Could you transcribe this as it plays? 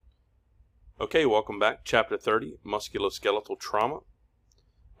Okay, welcome back. Chapter 30, Musculoskeletal Trauma.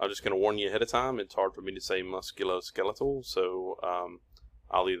 I'm just going to warn you ahead of time. It's hard for me to say musculoskeletal, so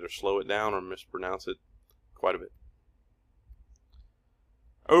I'll either slow it down or mispronounce it quite a bit.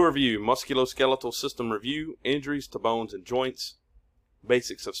 Overview, musculoskeletal system review, injuries to bones and joints,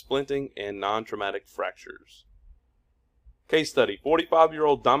 basics of splinting, and non-traumatic fractures. Case study,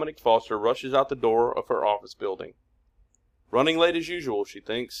 45-year-old Dominic Foster rushes out the door of her office building. Running late as usual, she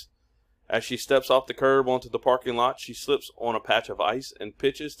thinks. As she steps off the curb onto the parking lot, she slips on a patch of ice and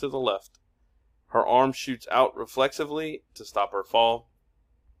pitches to the left. Her arm shoots out reflexively to stop her fall.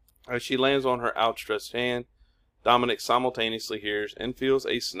 As she lands on her outstretched hand, Dominic simultaneously hears and feels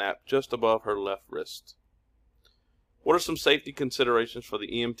a snap just above her left wrist. What are some safety considerations for the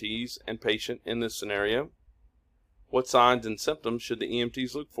EMTs and patient in this scenario? What signs and symptoms should the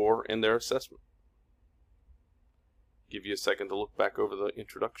EMTs look for in their assessment? Give you a second to look back over the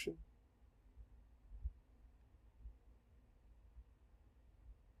introduction.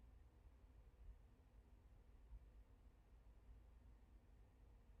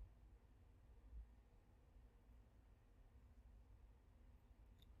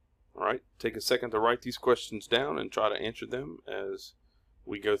 All right, take a second to write these questions down and try to answer them as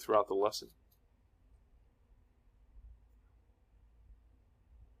we go throughout the lesson.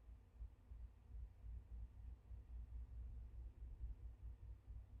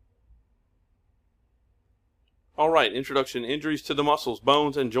 All right, introduction. Injuries to the muscles,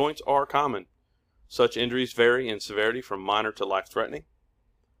 bones, and joints are common. Such injuries vary in severity from minor to life-threatening.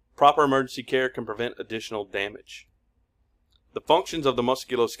 Proper emergency care can prevent additional damage. The functions of the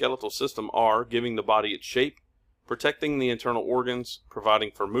musculoskeletal system are giving the body its shape, protecting the internal organs,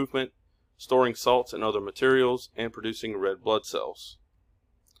 providing for movement, storing salts and other materials, and producing red blood cells.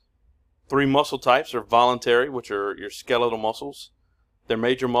 Three muscle types are voluntary, which are your skeletal muscles. They're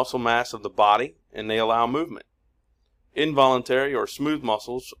major muscle mass of the body, and they allow movement. Involuntary or smooth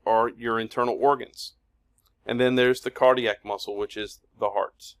muscles are your internal organs. And then there's the cardiac muscle, which is the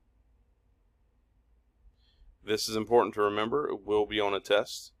heart. This is important to remember. It will be on a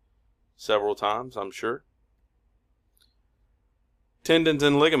test several times, I'm sure. Tendons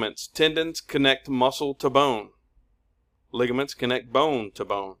and ligaments. Tendons connect muscle to bone. Ligaments connect bone to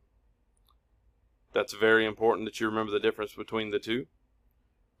bone. That's very important that you remember the difference between the two.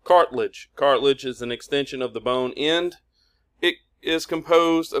 Cartilage. Cartilage is an extension of the bone end. It is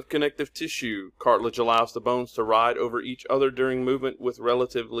composed of connective tissue. Cartilage allows the bones to ride over each other during movement with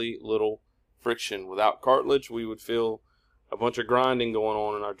relatively little friction. Without cartilage, we would feel a bunch of grinding going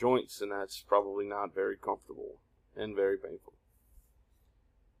on in our joints, and that's probably not very comfortable and very painful.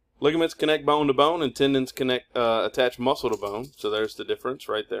 Ligaments connect bone to bone, and tendons attach muscle to bone. So there's the difference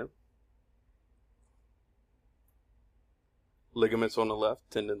right there. Ligaments on the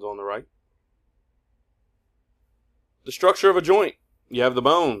left, tendons on the right. The structure of a joint. You have the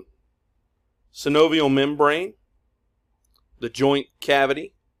bone, synovial membrane, the joint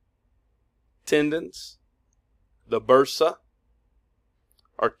cavity, tendons, the bursa,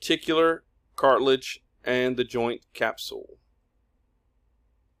 articular cartilage, and the joint capsule.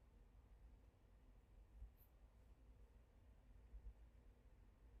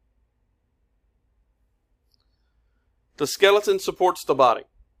 The skeleton supports the body.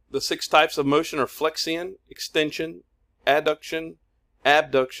 The 6 types of motion are flexion, extension, adduction,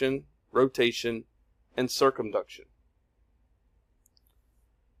 abduction, rotation, and circumduction.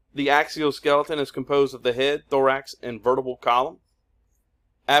 The axial skeleton is composed of the head, thorax, and vertebral column.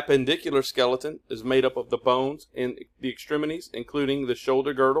 Appendicular skeleton is made up of the bones in the extremities, including the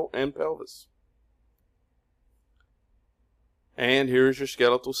shoulder girdle and pelvis. And here's your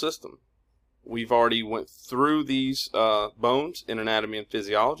skeletal system. We've already went through these bones in anatomy and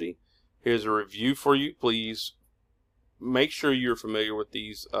physiology. Here's a review for you. Please make sure you're familiar with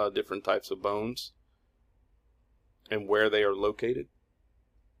these different types of bones and where they are located.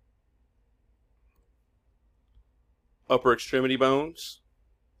 Upper extremity bones.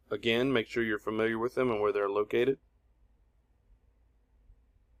 Again, make sure you're familiar with them and where they're located.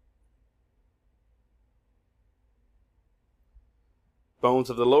 Bones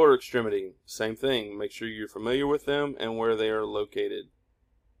of the lower extremity, same thing. Make sure you're familiar with them and where they are located.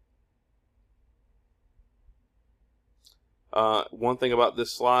 One thing about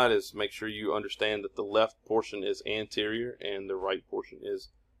this slide is make sure you understand that the left portion is anterior and the right portion is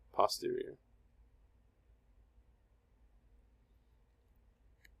posterior.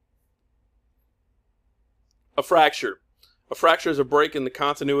 A fracture. A fracture is a break in the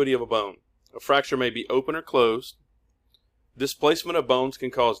continuity of a bone. A fracture may be open or closed. Displacement of bones can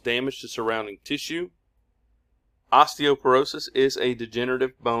cause damage to surrounding tissue. Osteoporosis is a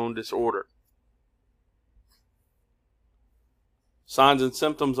degenerative bone disorder. Signs and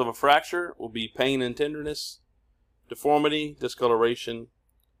symptoms of a fracture will be pain and tenderness, deformity, discoloration,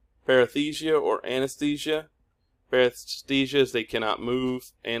 paresthesia or anesthesia. Paresthesia is they cannot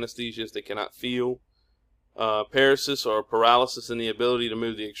move. Anesthesia is they cannot feel. Paresis or paralysis in the ability to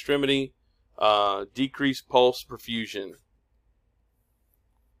move the extremity. Decreased pulse perfusion.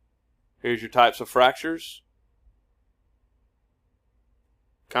 Here's your types of fractures.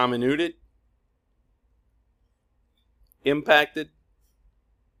 Comminuted, impacted,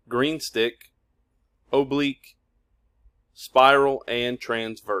 green stick, oblique, spiral, and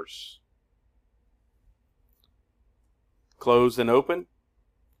transverse. Closed and open.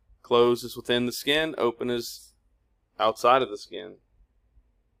 Closed is within the skin, open is outside of the skin.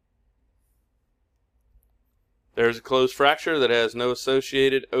 There's a closed fracture that has no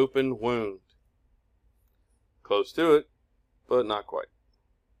associated open wound. Close to it, but not quite.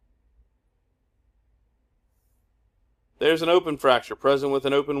 There's an open fracture present with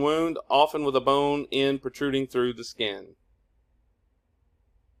an open wound, often with a bone end protruding through the skin.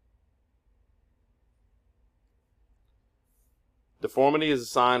 Deformity is a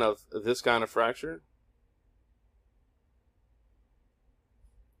sign of this kind of fracture.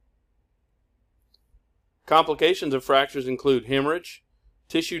 Complications of fractures include hemorrhage,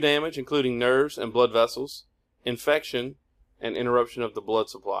 tissue damage including nerves and blood vessels, infection, and interruption of the blood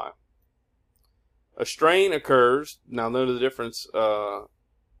supply. A strain occurs. Now note the difference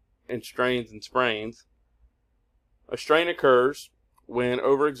in strains and sprains. A strain occurs when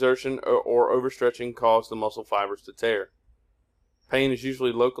overexertion or overstretching cause the muscle fibers to tear. Pain is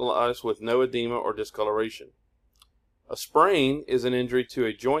usually localized with no edema or discoloration. A sprain is an injury to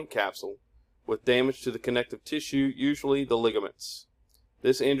a joint capsule with damage to the connective tissue, usually the ligaments.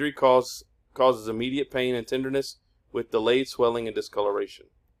 This injury causes immediate pain and tenderness with delayed swelling and discoloration.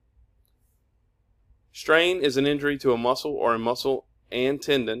 Strain is an injury to a muscle or a muscle and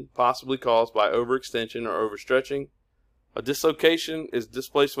tendon, possibly caused by overextension or overstretching. A dislocation is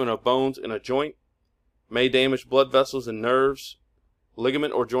displacement of bones in a joint, may damage blood vessels and nerves.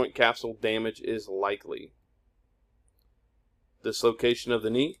 Ligament or joint capsule damage is likely. Dislocation of the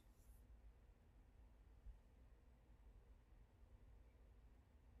knee.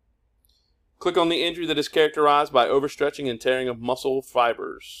 Click on the injury that is characterized by overstretching and tearing of muscle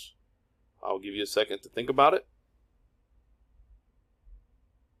fibers. I'll give you a second to think about it.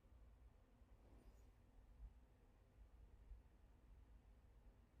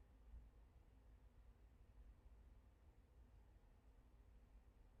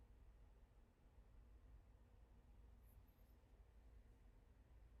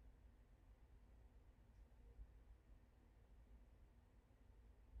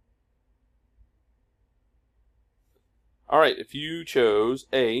 Alright, if you chose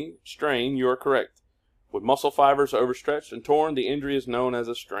A, strain, you are correct. With muscle fibers overstretched and torn, the injury is known as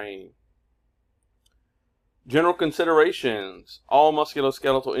a strain. General considerations. All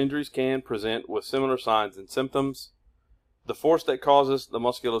musculoskeletal injuries can present with similar signs and symptoms. The force that causes the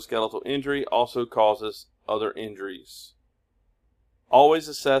musculoskeletal injury also causes other injuries. Always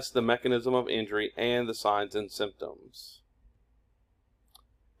assess the mechanism of injury and the signs and symptoms.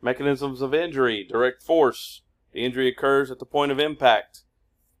 Mechanisms of injury. Direct force. The injury occurs at the point of impact.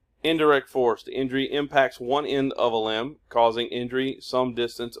 Indirect force. The injury impacts one end of a limb, causing injury some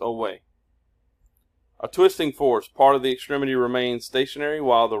distance away. A twisting force. Part of the extremity remains stationary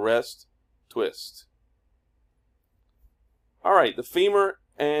while the rest twist. Alright, the femur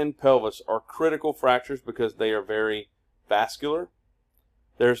and pelvis are critical fractures because they are very vascular.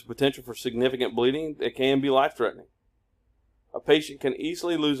 There's potential for significant bleeding that can be life-threatening. A patient can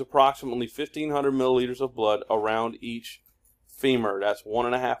easily lose approximately 1,500 milliliters of blood around each femur. That's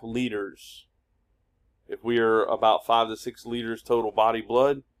 1.5 liters. If we are about 5 to 6 liters total body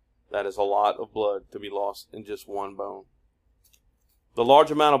blood, that is a lot of blood to be lost in just one bone. The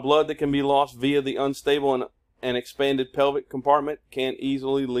large amount of blood that can be lost via the unstable and expanded pelvic compartment can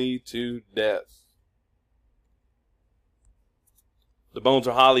easily lead to death. The bones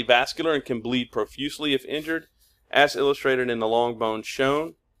are highly vascular and can bleed profusely if injured, as illustrated in the long bones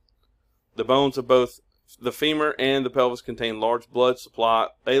shown. The bones of both the femur and the pelvis contain a large blood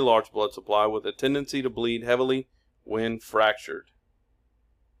supply with a tendency to bleed heavily when fractured.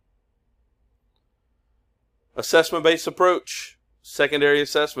 Assessment-based approach. Secondary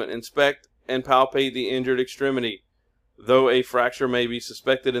assessment. Inspect and palpate the injured extremity. Though a fracture may be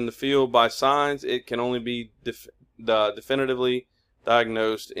suspected in the field by signs, it can only be definitively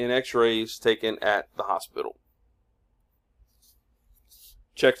diagnosed in x-rays taken at the hospital.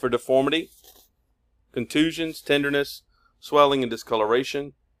 Check for deformity, contusions, tenderness, swelling, and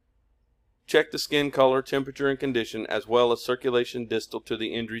discoloration. Check the skin color, temperature, and condition, as well as circulation distal to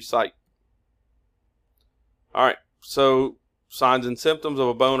the injury site. All right, so signs and symptoms of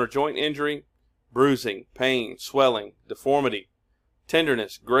a bone or joint injury: bruising, pain, swelling, deformity,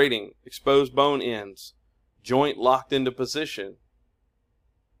 tenderness, grating, exposed bone ends, joint locked into position.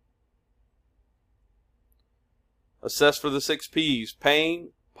 Assess for the 6 P's: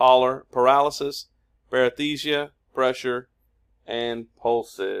 pain, pallor, paralysis, paresthesia, pressure, and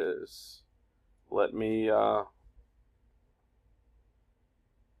pulses. Let me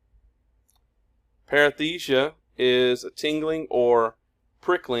paresthesia is a tingling or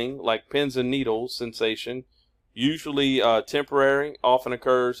prickling like pins and needles sensation, usually temporary, often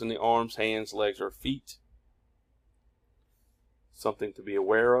occurs in the arms, hands, legs, or feet. Something to be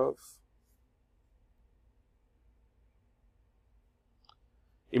aware of.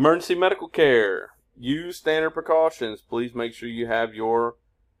 Emergency medical care. Use standard precautions. Please make sure you have your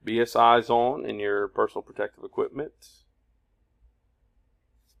BSIs on and your personal protective equipment.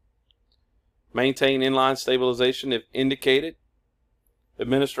 Maintain inline stabilization if indicated.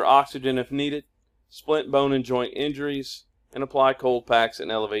 Administer oxygen if needed. Splint bone and joint injuries, and apply cold packs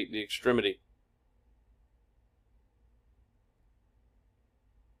and elevate the extremity.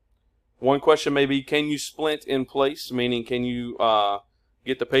 One question may be, can you splint in place? Meaning, can you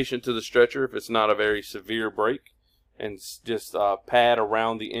get the patient to the stretcher if it's not a very severe break, and just pad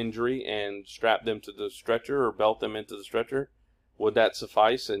around the injury and strap them to the stretcher or belt them into the stretcher? Would that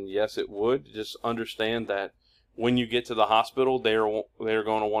suffice? And yes, it would. Just understand that when you get to the hospital, they're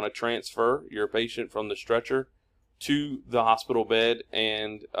going to want to transfer your patient from the stretcher to the hospital bed,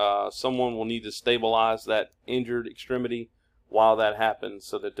 and someone will need to stabilize that injured extremity while that happens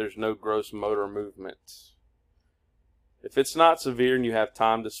so that there's no gross motor movement. If it's not severe and you have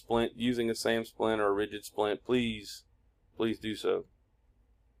time to splint using a SAM splint or a rigid splint, please do so.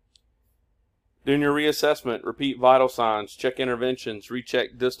 During your reassessment, repeat vital signs, check interventions,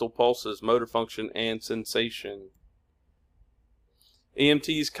 recheck distal pulses, motor function, and sensation.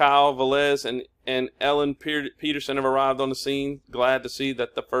 EMTs Kyle Velez and Ellen Peterson have arrived on the scene. Glad to see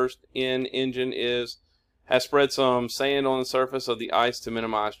that the first engine has spread some sand on the surface of the ice to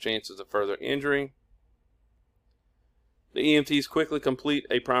minimize chances of further injury. The EMTs quickly complete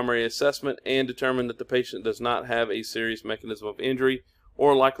a primary assessment and determine that the patient does not have a serious mechanism of injury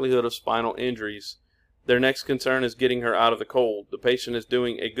or likelihood of spinal injuries. Their next concern is getting her out of the cold. The patient is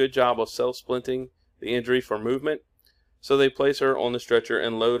doing a good job of self-splinting the injury for movement, so they place her on the stretcher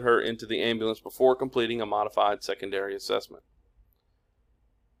and load her into the ambulance before completing a modified secondary assessment.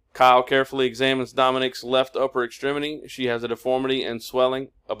 Kyle carefully examines Dominic's left upper extremity. She has a deformity and swelling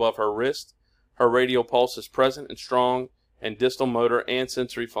above her wrist. Her radial pulse is present and strong, and distal motor and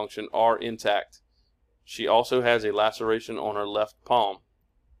sensory function are intact. She also has a laceration on her left palm.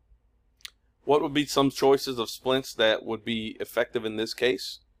 What would be some choices of splints that would be effective in this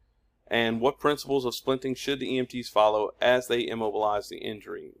case? And what principles of splinting should the EMTs follow as they immobilize the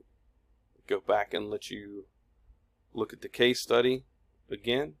injury? Go back and let you look at the case study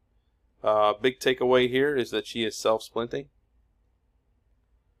again. Big takeaway here is that she is self-splinting,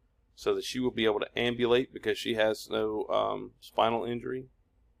 so that she will be able to ambulate because she has no spinal injury.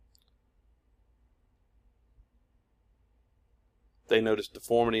 They notice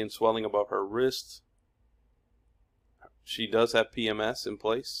deformity and swelling above her wrist. She does have PMS in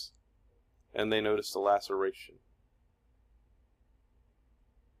place, and they notice the laceration.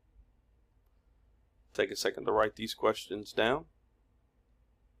 Take a second to write these questions down.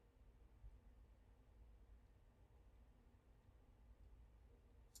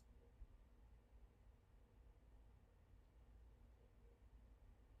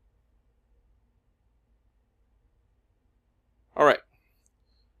 All right.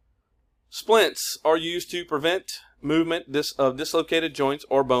 Splints are used to prevent movement of dislocated joints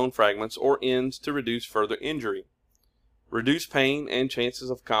or bone fragments or ends to reduce further injury, reduce pain, and chances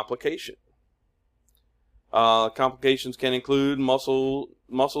of complication. Complications can include muscles,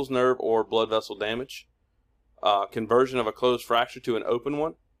 nerve, or blood vessel damage, conversion of a closed fracture to an open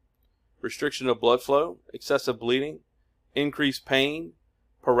one, restriction of blood flow, excessive bleeding, increased pain,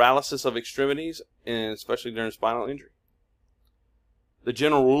 paralysis of extremities, and especially during spinal injury. The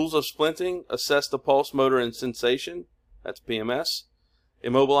general rules of splinting: assess the pulse, motor, and sensation. That's PMS.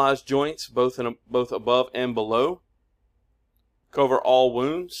 Immobilize joints both above and below. Cover all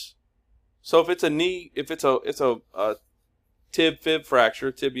wounds. So if it's a knee, if it's a tib-fib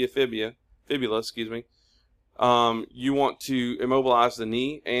fracture, fibula, you want to immobilize the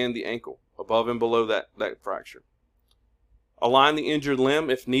knee and the ankle above and below that fracture. Align the injured limb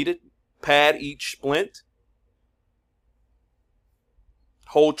if needed. Pad each splint.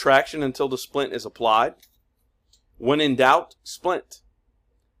 Hold traction until the splint is applied. When in doubt, splint.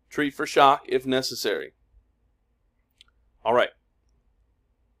 Treat for shock if necessary. All right.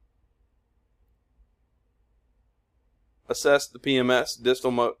 Assess the PMS,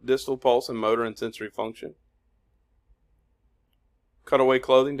 distal pulse, and motor and sensory function. Cut away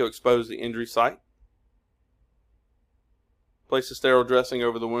clothing to expose the injury site. Place a sterile dressing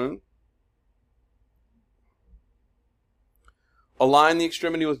over the wound. Align the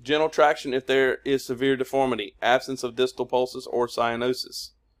extremity with gentle traction if there is severe deformity, absence of distal pulses, or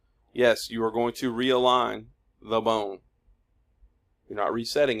cyanosis. Yes, you are going to realign the bone. You're not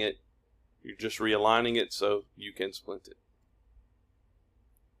resetting it. You're just realigning it so you can splint it.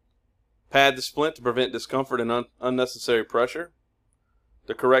 Pad the splint to prevent discomfort and unnecessary pressure.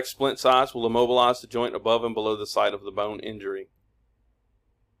 The correct splint size will immobilize the joint above and below the site of the bone injury.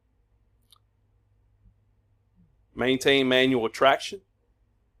 Maintain manual traction.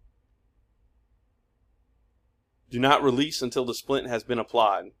 Do not release until the splint has been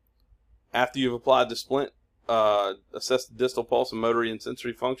applied. After you've applied the splint, assess the distal pulse and motor and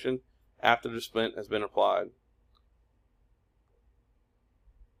sensory function after the splint has been applied.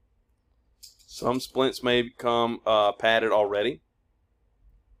 Some splints may become padded already.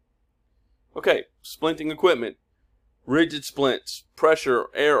 Okay, splinting equipment. Rigid splints, pressure,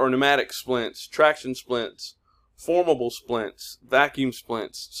 air or pneumatic splints, traction splints, formable splints, vacuum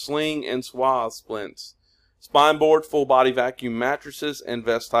splints, sling and swath splints, spine board, full body vacuum mattresses, and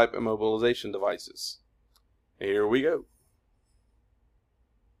vest type immobilization devices. Here we go.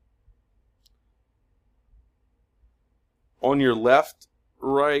 On your left,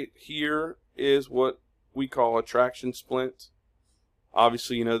 right here is what we call a traction splint.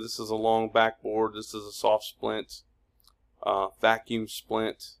 Obviously, you know this is a long backboard. This is a soft splint, vacuum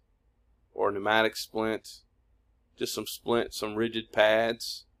splint, or pneumatic splint. Just some rigid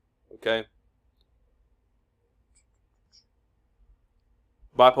pads. Okay.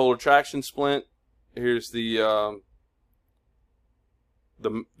 Bipolar traction splint. Here's the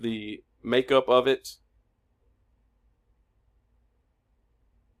makeup of it.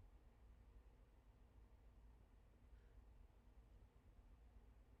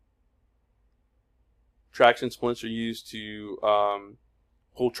 Traction splints are used to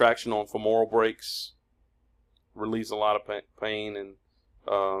pull traction on femoral brakes, release a lot of pain, and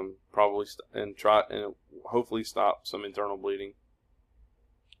hopefully stop some internal bleeding.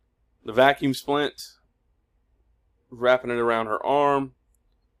 The vacuum splint, wrapping it around her arm,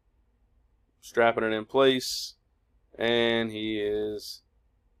 strapping it in place, and he is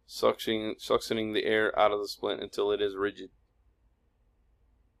suctioning the air out of the splint until it is rigid.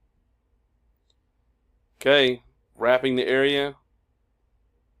 Okay, wrapping the area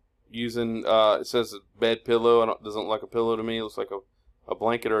using, it says a bed pillow. It doesn't look like a pillow to me. It looks like a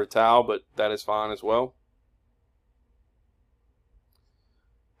blanket or a towel, but that is fine as well.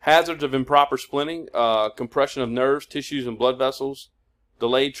 Hazards of improper splinting, compression of nerves, tissues, and blood vessels,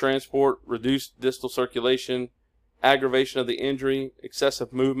 delayed transport, reduced distal circulation, aggravation of the injury,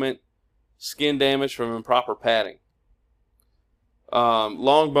 excessive movement, skin damage from improper padding.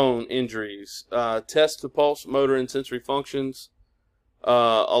 Long bone injuries, test the pulse, motor, and sensory functions.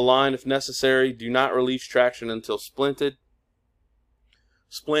 Align if necessary. Do not release traction until splinted.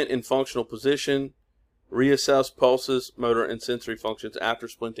 Splint in functional position. Reassess pulses, motor, and sensory functions after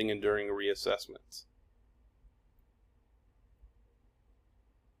splinting and during reassessments.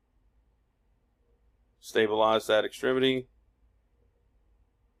 Stabilize that extremity.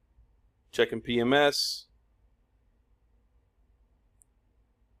 Checking PMS.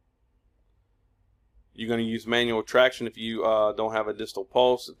 You're going to use manual traction if you don't have a distal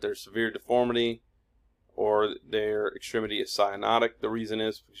pulse, if there's severe deformity, or their extremity is cyanotic. The reason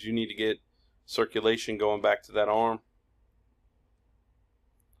is because you need to get circulation going back to that arm.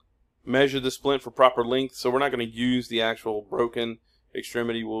 Measure the splint for proper length. So we're not going to use the actual broken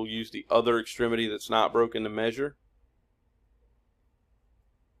extremity. We'll use the other extremity that's not broken to measure.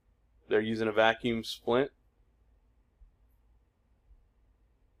 They're using a vacuum splint.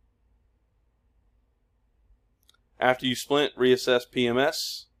 After you splint, reassess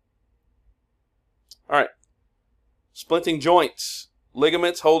PMS. All right. Splinting joints.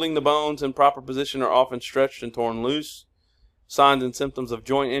 Ligaments holding the bones in proper position are often stretched and torn loose. Signs and symptoms of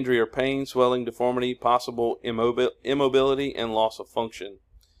joint injury are pain, swelling, deformity, possible immobility, and loss of function.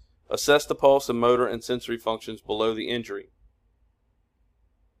 Assess the pulse and motor and sensory functions below the injury.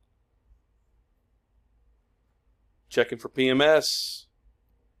 Checking for PMS.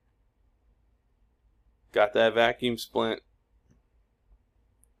 Got that vacuum splint.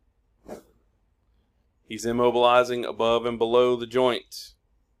 He's immobilizing above and below the joint.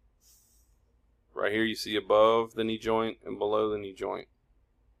 Right here you see above the knee joint and below the knee joint.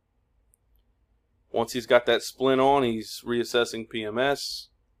 Once he's got that splint on, he's reassessing PMS.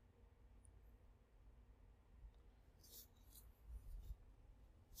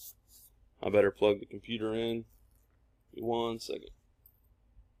 I better plug the computer in. Give me 1 second.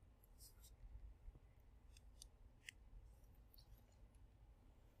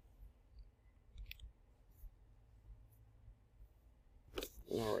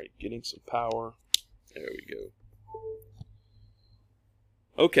 Alright, getting some power. There we go.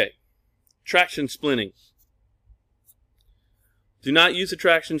 Okay, traction splinting. Do not use a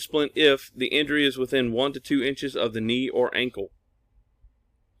traction splint if the injury is within 1 to 2 inches of the knee or ankle.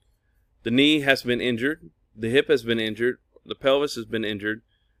 The knee has been injured, the hip has been injured, the pelvis has been injured,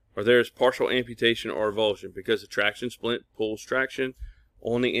 or there is partial amputation or avulsion, because the traction splint pulls traction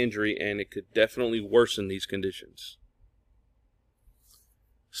on the injury and it could definitely worsen these conditions.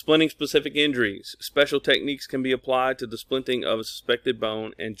 Splinting specific injuries. Special techniques can be applied to the splinting of a suspected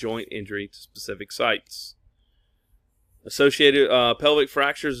bone and joint injury to specific sites. Associated pelvic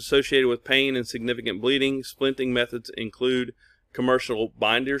fractures associated with pain and significant bleeding. Splinting methods include commercial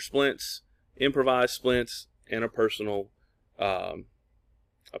binder splints, improvised splints, and a personal a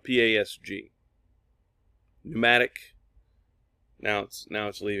PASG. Pneumatic. Now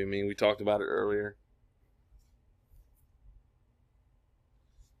it's leaving me. We talked about it earlier.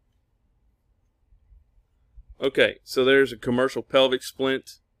 Okay, so there's a commercial pelvic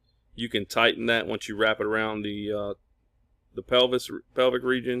splint. You can tighten that once you wrap it around the pelvic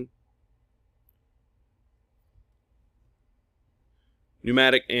region.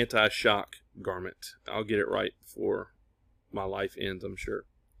 Pneumatic anti-shock garment. I'll get it right before my life ends, I'm sure.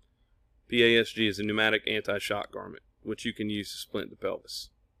 PASG is a pneumatic anti-shock garment, which you can use to splint the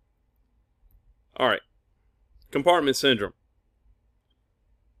pelvis. All right, compartment syndrome.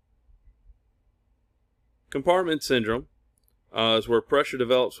 Compartment syndrome is where pressure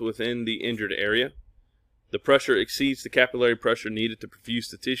develops within the injured area. The pressure exceeds the capillary pressure needed to perfuse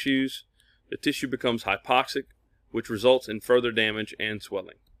the tissues. The tissue becomes hypoxic, which results in further damage and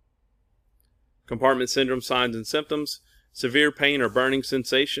swelling. Compartment syndrome signs and symptoms: severe pain or burning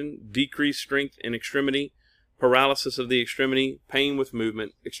sensation, decreased strength in extremity, paralysis of the extremity, pain with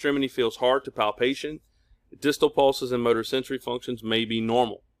movement, extremity feels hard to palpation, distal pulses and motor sensory functions may be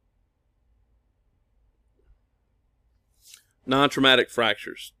normal. Non-traumatic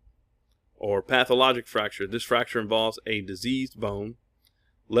fractures or pathologic fracture. This fracture involves a diseased bone.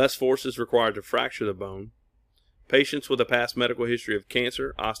 Less force is required to fracture the bone. Patients with a past medical history of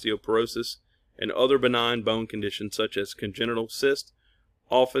cancer, osteoporosis, and other benign bone conditions such as congenital cyst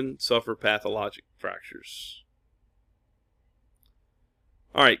often suffer pathologic fractures.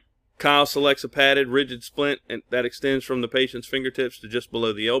 All right, Kyle selects a padded, rigid splint that extends from the patient's fingertips to just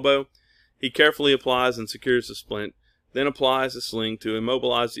below the elbow. He carefully applies and secures the splint, then applies a sling to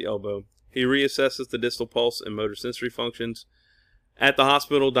immobilize the elbow. He reassesses the distal pulse and motor sensory functions. At the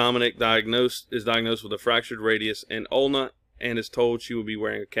hospital, Dominic is diagnosed with a fractured radius and ulna and is told she will be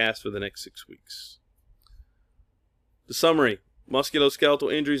wearing a cast for the next 6 weeks. The summary: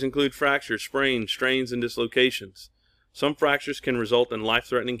 musculoskeletal injuries include fractures, sprains, strains, and dislocations. Some fractures can result in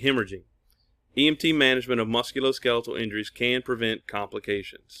life-threatening hemorrhaging. EMT management of musculoskeletal injuries can prevent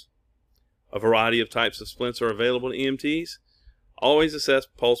complications. A variety of types of splints are available to EMTs. Always assess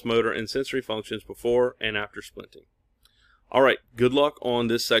pulse, motor, and sensory functions before and after splinting. All right, good luck on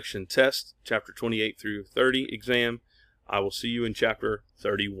this section test, chapter 28 through 30 exam. I will see you in chapter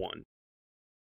 31.